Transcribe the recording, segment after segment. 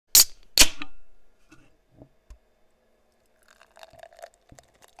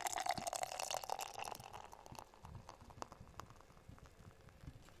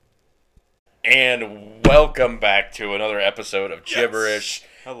And welcome back to another episode of JBBR-ish.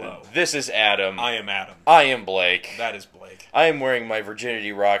 Hello. This is Adam. I am Adam. I am Blake. That is Blake. I am wearing my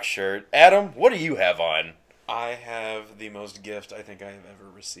Virginity Rock shirt. Adam, what do you have on? I have the most gift I think I have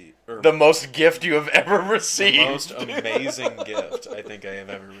ever received. The most gift you have ever received. The most amazing gift I think I have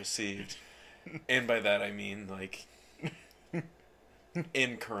ever received. And by that I mean, like,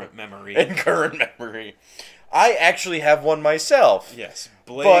 in current memory. In current memory. I actually have one myself. Yes,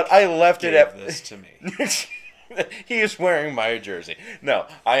 Blake but I left it at this to me. He is wearing my jersey. No,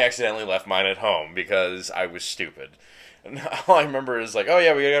 I accidentally left mine at home because I was stupid. And all I remember is like, oh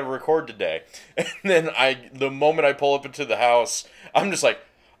yeah, we gotta record today. And then the moment I pull up into the house, I'm just like,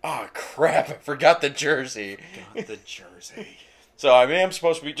 oh crap, I forgot the jersey. Forgot the jersey. So I mean, I'm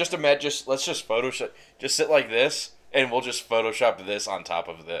supposed to be let's just Photoshop, just sit like this. And we'll just Photoshop this on top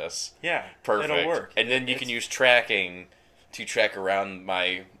of this. Yeah, perfect. It'll work. And then you can use tracking to track around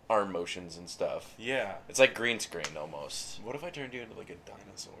my arm motions and stuff. Yeah. It's like green screen almost. What if I turned you into like a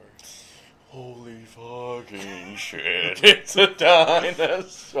dinosaur? Holy fucking shit. It's a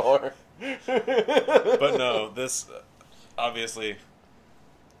dinosaur. But no, this, obviously,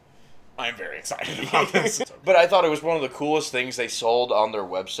 I'm very excited about this. But I thought it was one of the coolest things they sold on their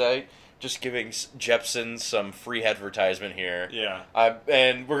website. Just giving Jeppson some free advertisement here. Yeah.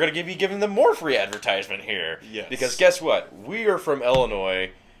 And we're going to be giving them more free advertisement here. Yes. Because guess what? We are from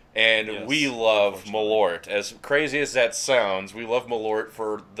Illinois, and we love Malört. As crazy as that sounds, we love Malört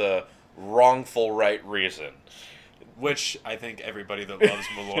for the wrongful right reason. Which I think everybody that loves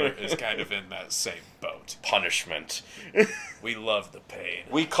Malört is kind of in that same boat. Punishment. We love the pain.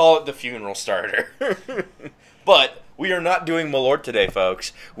 We call it the funeral starter. But we are not doing Malört today,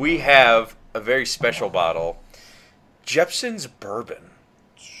 folks. We have a very special bottle. Jeppson's Bourbon.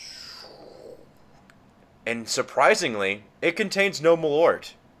 And surprisingly, it contains no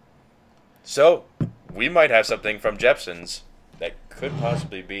Malört. So, we might have something from Jeppson's that could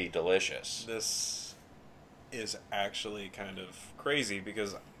possibly be delicious. This is actually kind of crazy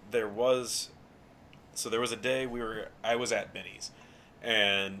because there was a day I was at Benny's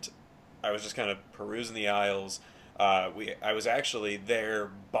and I was just kind of perusing the aisles. I was actually there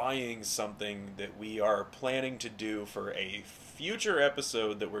buying something that we are planning to do for a future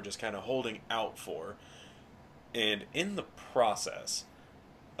episode that we're just kind of holding out for. And in the process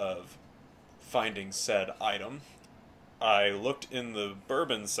of finding said item, I looked in the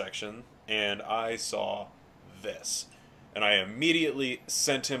bourbon section and I saw this. And I immediately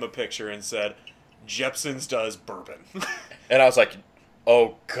sent him a picture and said, Jeppson's does bourbon. And I was like,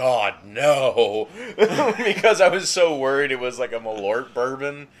 oh God, no. Because I was so worried it was like a Malört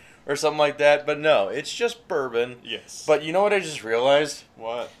bourbon or something like that. But no, it's just bourbon. Yes. But you know what I just realized?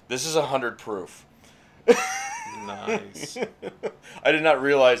 What? This is 100 proof. Nice. I did not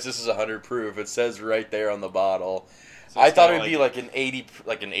realize this is 100 proof. It says right there on the bottle. So I thought it would be like an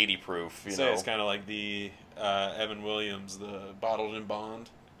 80 proof, you know. It's kind of like the Evan Williams, the bottled in bond.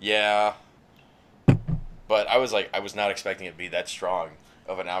 Yeah. But I was not expecting it to be that strong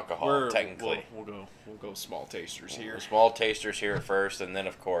of an alcohol, technically. We'll go small tasters here. Small tasters here at first, and then,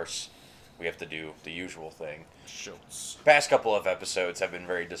 of course, we have to do the usual thing. Shots. Past couple of episodes have been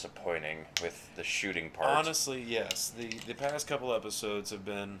very disappointing with the shooting part. Honestly, yes. The past couple episodes have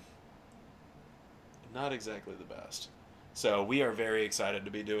been not exactly the best. So we are very excited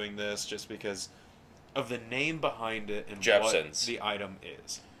to be doing this just because of the name behind it and Jeppson's. What the item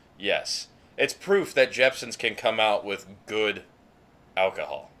is. Yes. It's proof that Jeppson's can come out with good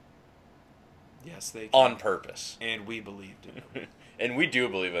alcohol. Yes, they can. On purpose. And we believed in him. And we do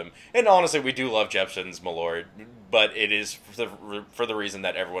believe him. And honestly, we do love Jeppson's Malört, but it is for the reason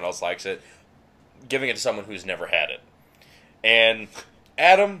that everyone else likes it, giving it to someone who's never had it. And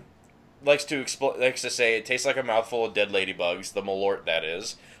Adam likes to say it tastes like a mouthful of dead ladybugs, the Malört that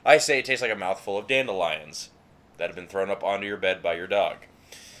is. I say it tastes like a mouthful of dandelions that have been thrown up onto your bed by your dog.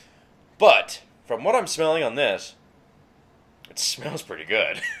 But, from what I'm smelling on this, it smells pretty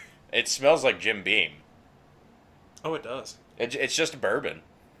good. It smells like Jim Beam. Oh, it does. It's just bourbon.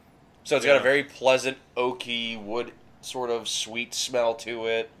 So it's got a very pleasant, oaky, wood sort of sweet smell to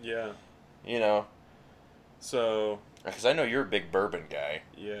it. Yeah. You know. So... Because I know you're a big bourbon guy.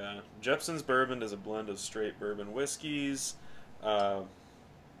 Yeah. Jeppson's Bourbon is a blend of straight bourbon whiskeys.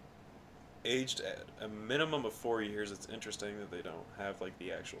 Aged at a minimum of 4 years. It's interesting that they don't have like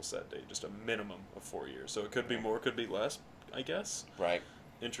the actual set date, just a minimum of 4 years. So it could be more, could be less, I guess. Right.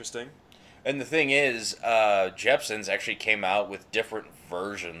 Interesting. And the thing is, Jeppson's actually came out with different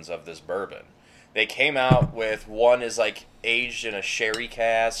versions of this bourbon. They came out with one is like aged in a sherry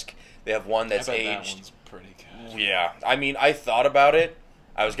cask. They have one that's aged. That one's pretty good. Yeah, I mean, I thought about it.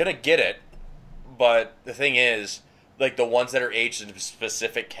 I was gonna get it, But the thing is, like the ones that are aged in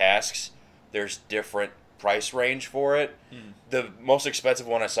specific casks, there's different price range for it. The most expensive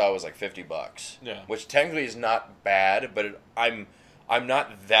one I saw was like $50. Yeah. Which technically is not bad, but I'm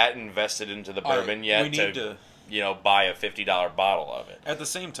not that invested into the bourbon yet we need to buy a $50 bottle of it. At the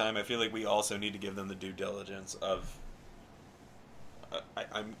same time, I feel like we also need to give them the due diligence of.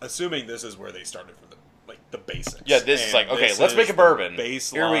 I'm assuming this is where they started from the basics. Yeah, this is like, okay, let's make a bourbon.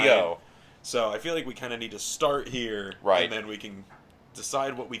 Baseline. Here we go. So I feel like we kind of need to start here, right? And then we can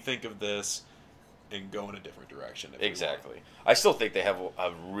decide what we think of this and go in a different direction. Exactly. I still think they have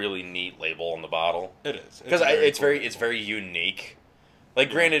a really neat label on the bottle. It is because it's very unique.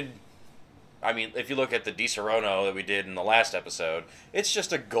 Like, granted, I mean, if you look at the Di Serono that we did in the last episode, it's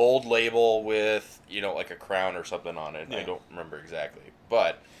just a gold label with like a crown or something on it. Yeah. I don't remember exactly,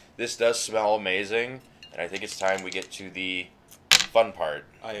 but this does smell amazing, and I think it's time we get to the fun part.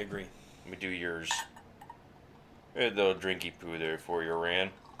 I agree. Let me do yours. A little drinky poo there for you, Rand.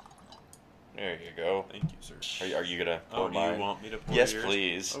 There you go. Thank you, sir. Are you gonna pour mine? You want me to pour yes, yours?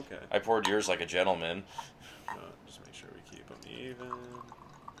 Please. Okay. I poured yours like a gentleman. Just make sure we keep them even.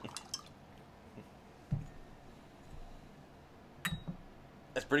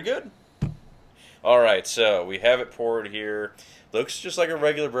 That's pretty good. All right, so we have it poured here. Looks just like a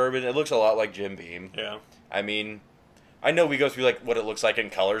regular bourbon. It looks a lot like Jim Beam. Yeah. I mean, I know we go through like what it looks like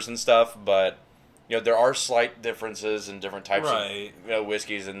in colors and stuff, but there are slight differences in different types of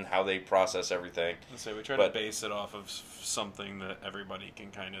whiskeys and how they process everything. So we try to base it off of something that everybody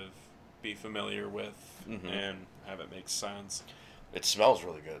can kind of be familiar with and have it make sense. It smells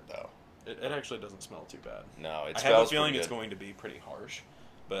really good, though. It actually doesn't smell too bad. No, it smells. I have a feeling it's going to be pretty harsh,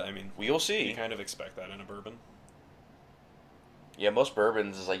 but I mean, we'll see. You kind of expect that in a bourbon. Yeah, most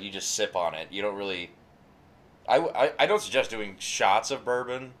bourbons is like you just sip on it. You don't really. I don't suggest doing shots of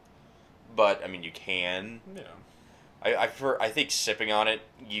bourbon, but I mean you can. Yeah. I think sipping on it,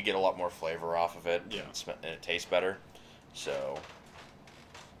 you get a lot more flavor off of it. Yeah. And it tastes better. So.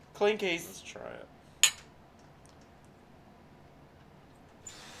 Clinkies. Let's try it.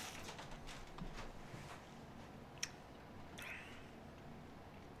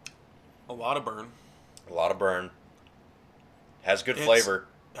 A lot of burn. A lot of burn. Has good flavor.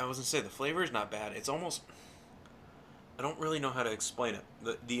 I was going to say, the flavor is not bad. It's almost... I don't really know how to explain it.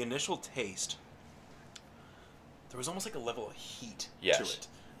 The initial taste, there was almost like a level of heat to it.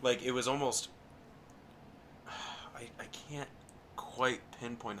 Like, it was almost... I can't quite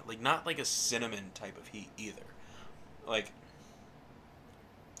pinpoint it. Like, not like a cinnamon type of heat either. Like...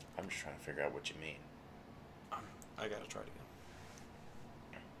 I'm just trying to figure out what you mean. I gotta try it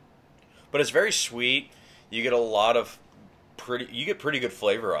again. But it's very sweet. You get a lot of pretty good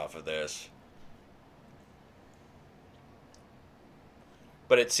flavor off of this.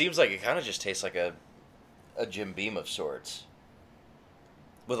 But it seems like it kind of just tastes like a Jim Beam of sorts.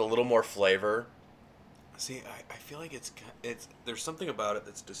 With a little more flavor. See, I feel like it's there's something about it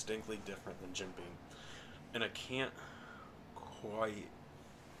that's distinctly different than Jim Beam. And I can't quite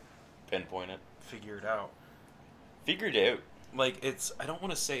pinpoint it. Figure it out. Figure it out. Like, I don't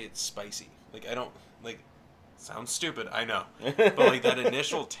want to say it's spicy. Like, I don't, like, sounds stupid, I know. But, like, that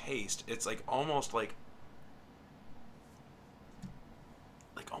initial taste, it's, like, almost like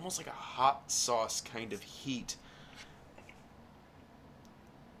almost like a hot sauce kind of heat.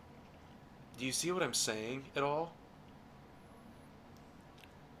 Do you see what I'm saying at all?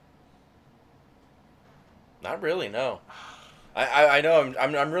 Not really, no. I know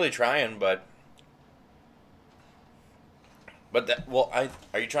I'm really trying, but are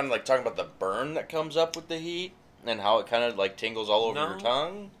you trying to like talk about the burn that comes up with the heat and how it kind of like tingles all over your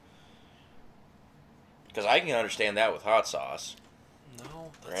tongue? Because I can understand that with hot sauce.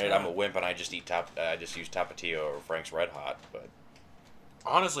 No, right. Not. I'm a wimp and I just use Tapatio or Frank's Red Hot, but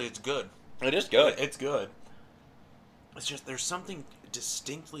honestly, it's good. It is good. It's good. It's just there's something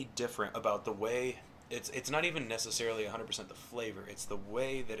distinctly different about the way. It's not even necessarily 100% the flavor. It's the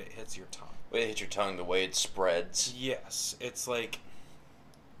way that it hits your tongue. The way it hits your tongue, the way it spreads. Yes. It's like...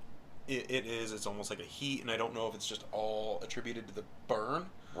 It is. It's almost like a heat, and I don't know if it's just all attributed to the burn.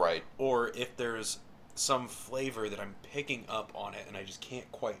 Right. Or if there's some flavor that I'm picking up on it, and I just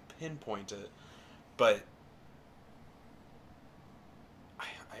can't quite pinpoint it. But...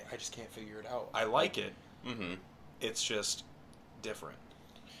 I just can't figure it out. I like it. Mm-hmm. It's just different.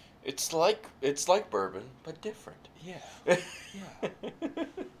 It's like bourbon, but different. Yeah. Yeah.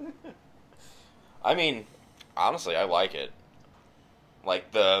 I mean, honestly, I like it.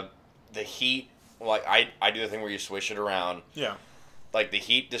 Like the heat, like I do the thing where you swish it around. Yeah. Like the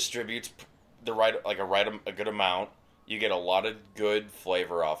heat distributes a good amount. You get a lot of good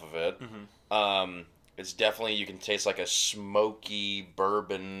flavor off of it. Mm-hmm. It's definitely, you can taste like a smoky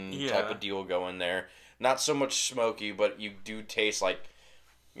bourbon type of deal going there. Not so much smoky, but you do taste like,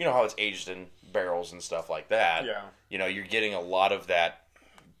 you know how it's aged in barrels and stuff like that. Yeah. You know, you're getting a lot of that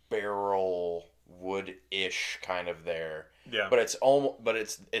barrel wood-ish kind of there. Yeah. But it's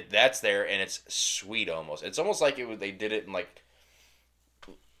almost, that's there, and it's sweet almost. It's almost like they did it in like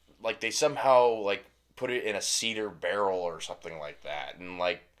they somehow like put it in a cedar barrel or something like that, and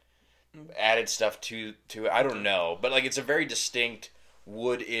like added stuff to it. I don't know, but like it's a very distinct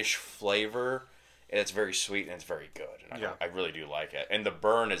wood-ish flavor, and it's very sweet and it's very good. And I really do like it, and the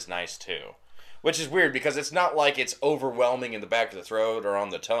burn is nice too. Which is weird because it's not like it's overwhelming in the back of the throat or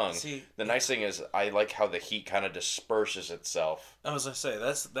on the tongue. See, the nice thing is I like how the heat kind of disperses itself. I was gonna say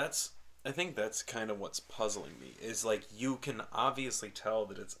that's I think that's kind of what's puzzling me is like you can obviously tell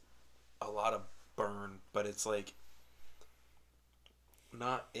that it's a lot of burn, but it's like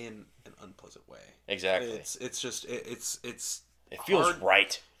not in an unpleasant way. Exactly. It's just it feels hard,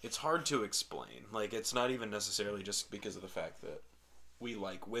 right. It's hard to explain. Like it's not even necessarily just because of the fact that we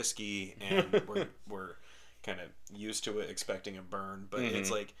like whiskey and we're kind of used to it, expecting a burn, but it's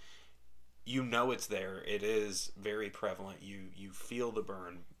like you know it's there. It is very prevalent. You feel the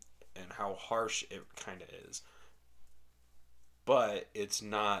burn and how harsh it kind of is, but it's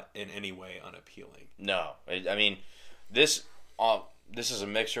not in any way unappealing. No, I mean this as a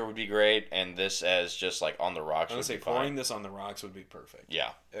mixer would be great, and this as just like on the rocks. I would say pouring this on the rocks would be perfect. Yeah,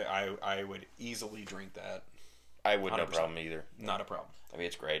 I would easily drink that. I would, no problem either. Not a problem. I mean,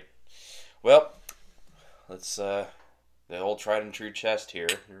 it's great. Well, let's the old tried and true chest here.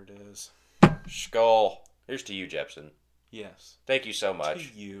 Here it is. Skull. Here's to you, Jeppson. Yes. Thank you so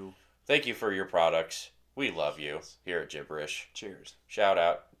much. To you. Thank you for your products. We love you here at JBBRish. Cheers. Shout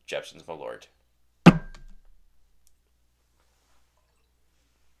out, Jeppson's Malört.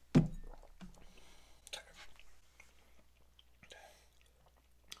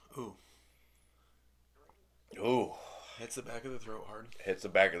 Ooh. Ooh. Hits the back of the throat hard. Hits the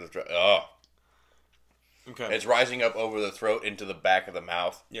back of the throat. Oh. Okay. It's rising up over the throat into the back of the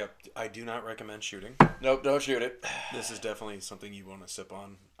mouth. Yep. I do not recommend shooting. Nope, don't shoot it. This is definitely something you want to sip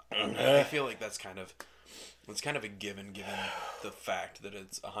on. I feel like it's kind of a given the fact that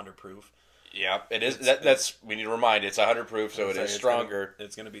it's 100 proof. Yeah, it is. That's we need to remind. It's 100 proof, so it is stronger.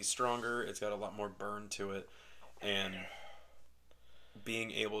 It's going to be stronger. It's got a lot more burn to it, and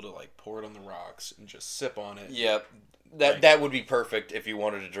being able to like pour it on the rocks and just sip on it. Yep, that would be perfect if you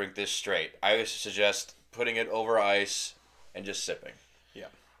wanted to drink this straight. I would suggest putting it over ice and just sipping. Yeah.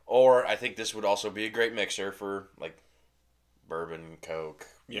 Or I think this would also be a great mixer for like bourbon, Coke.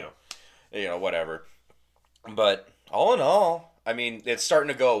 Yeah. You know, whatever. But all in all, I mean, it's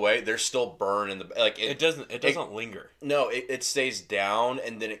starting to go away. There's still burn in the like. It doesn't linger. No, it stays down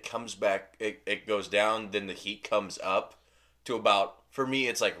and then it comes back. It goes down, then the heat comes up to about. For me,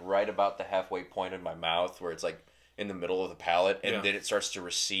 it's like right about the halfway point in my mouth, where it's like in the middle of the palate, and then it starts to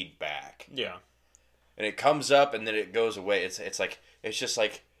recede back. Yeah. And it comes up and then it goes away. It's just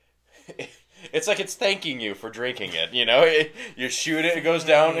like. It's like it's thanking you for drinking it, you know? You shoot it, it goes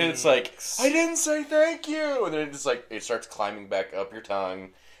down, and it's like, I didn't say thank you! And then it's like, it starts climbing back up your tongue,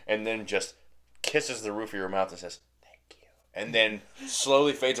 and then just kisses the roof of your mouth and says, thank you. And then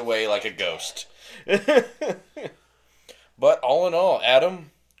slowly fades away like a ghost. But all in all,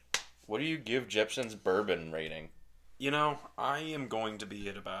 Adam, what do you give Jeppson's bourbon rating? You know, I am going to be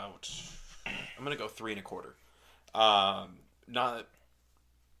at about, I'm going to go 3 1/4. Not...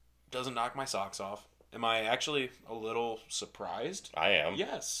 Doesn't knock my socks off. Am I actually a little surprised? I am.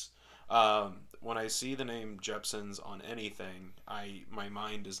 Yes. When I see the name Jeppson's on anything, my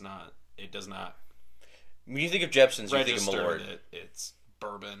mind does not. It does not. When you think of Jeppson's, you think of register Malört. that it's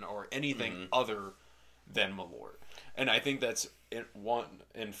bourbon or anything other than Malört, and I think that's in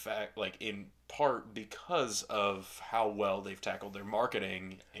part because of how well they've tackled their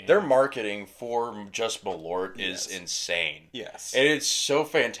marketing. And their marketing for just Malört is insane. Yes. And it's so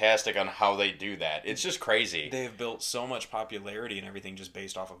fantastic on how they do that. It's just crazy. They've built so much popularity and everything just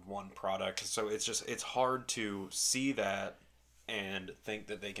based off of one product. So it's hard to see that and think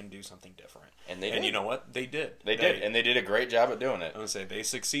that they can do something different. And you know what? They did. They did. And they did a great job at doing it. I would say they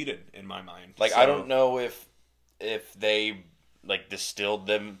succeeded in my mind. Like, I don't know if they like distilled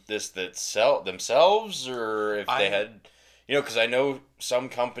themselves, or if they had, you know, because I know some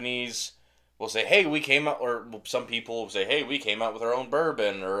companies will say, hey, we came out, or some people will say, hey, we came out with our own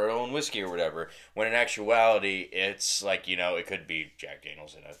bourbon or our own whiskey or whatever, when in actuality it's like, you know, it could be Jack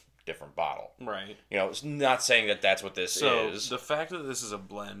Daniels in a different bottle, right? You know, it's not saying that that's what this is. The fact that this is a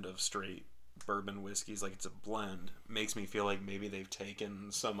blend of straight bourbon whiskeys, like it's a blend, makes me feel like maybe they've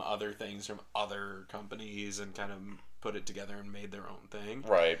taken some other things from other companies and kind of put it together and made their own thing.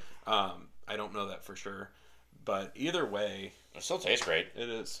 Right. I don't know that for sure, but either way, It still tastes great. it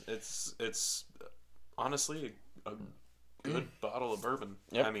is. It's honestly a good bottle of bourbon.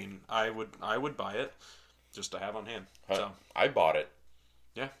 Yep. I mean, I would buy it just to have on hand. So I bought it.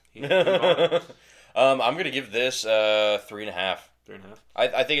 yeah, he bought it. I'm gonna give this 3.5. 3.5.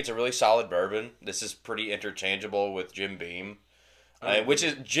 I think it's a really solid bourbon. This is pretty interchangeable with Jim Beam, which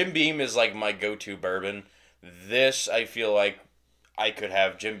is Jim Beam is like my go-to bourbon. This I feel like I could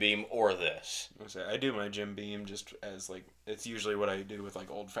have Jim Beam or this. I do my Jim Beam just as like it's usually what I do with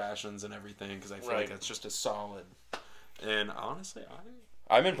like old fashions and everything because I feel like it's just a solid. And honestly,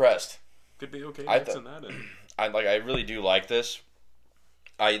 I'm impressed. Could be okay I mixing that in. I really do like this.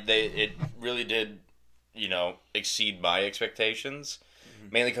 It really did, exceed my expectations,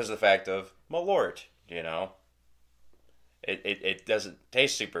 mainly because of the fact of Malört. It doesn't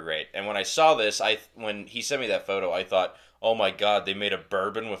taste super great. And when I saw this, when he sent me that photo, I thought, oh my god, they made a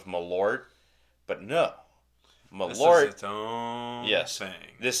bourbon with Malört. But no, Malört. This is its own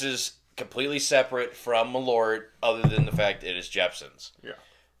thing. This is completely separate from Malört, other than the fact it is Jeppson's. Yeah.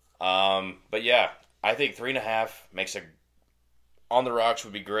 But yeah, I think 3.5 makes a on the rocks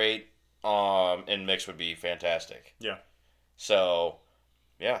would be great. And mix would be fantastic. Yeah. So,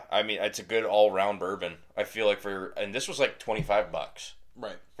 yeah, I mean it's a good all round bourbon. I feel like and this was like $25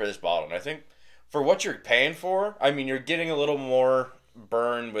 right for this bottle, and I think for what you're paying for, I mean you're getting a little more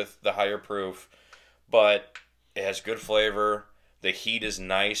burn with the higher proof, but it has good flavor. The heat is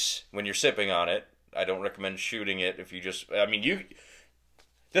nice when you're sipping on it. I don't recommend shooting it if you just. I mean you.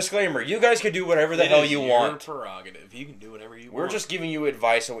 Disclaimer: you guys can do whatever the hell you want. Your prerogative. You can do whatever you want. We're just giving you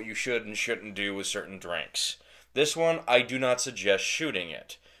advice on what you should and shouldn't do with certain drinks. This one, I do not suggest shooting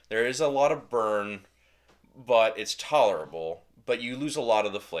it. There is a lot of burn, but it's tolerable. But you lose a lot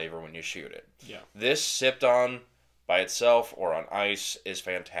of the flavor when you shoot it. Yeah. This sipped on by itself or on ice is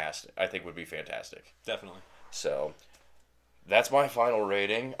fantastic. I think would be fantastic. Definitely. So, that's my final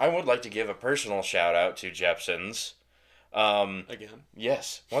rating. I would like to give a personal shout out to Jeppson's. Again?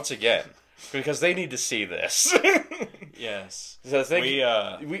 Yes, once again. Because they need to see this. Yes. So I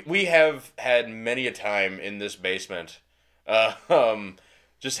think we have had many a time in this basement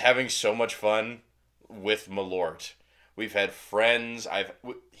just having so much fun with Malört. We've had friends.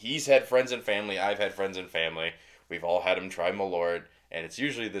 He's had friends and family. I've had friends and family. We've all had him try Malört, and it's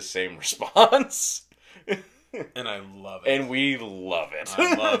usually the same response. And I love it. And we love it.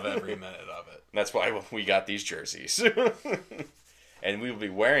 I love every minute of it. That's why we got these jerseys. And we will be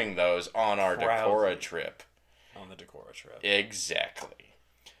wearing those on our Decorah trip. On the Decorah trip. Exactly.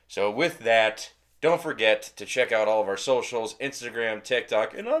 So with that, don't forget to check out all of our socials, Instagram,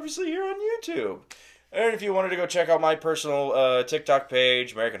 TikTok, and obviously here on YouTube. And if you wanted to go check out my personal TikTok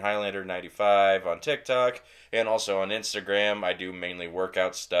page, American Highlander 95 on TikTok, and also on Instagram, I do mainly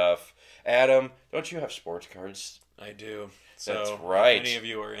workout stuff. Adam, don't you have sports cards? I do. So that's right. If any of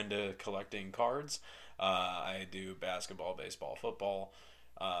you are into collecting cards, I do basketball, baseball, football.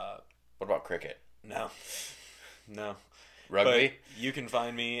 What about cricket? No. Rugby? But you can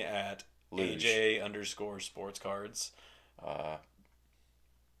find me at Luge. AJ_sportscards.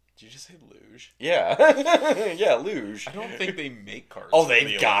 Did you just say luge? Yeah. Yeah, luge. I don't think they make cards. Oh, for they've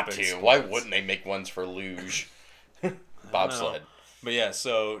the got Olympic to. sports. Why wouldn't they make ones for luge? Bobsled. But yeah,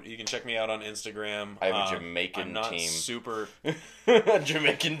 so you can check me out on Instagram. I have a Jamaican I'm not team. super. A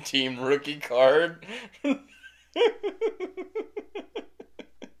Jamaican team rookie card. Anyways.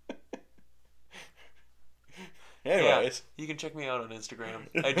 Yeah, you can check me out on Instagram.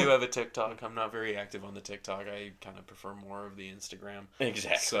 I do have a TikTok. I'm not very active on the TikTok. I kind of prefer more of the Instagram.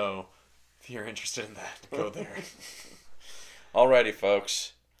 Exactly. So if you're interested in that, go there. Alrighty,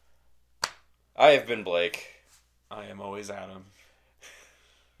 folks. I have been Blake. I am always Adam.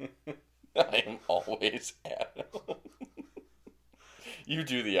 I am always Adam. You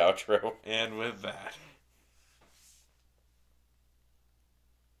do the outro. And with that,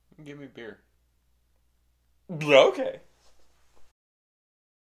 give me beer. Okay.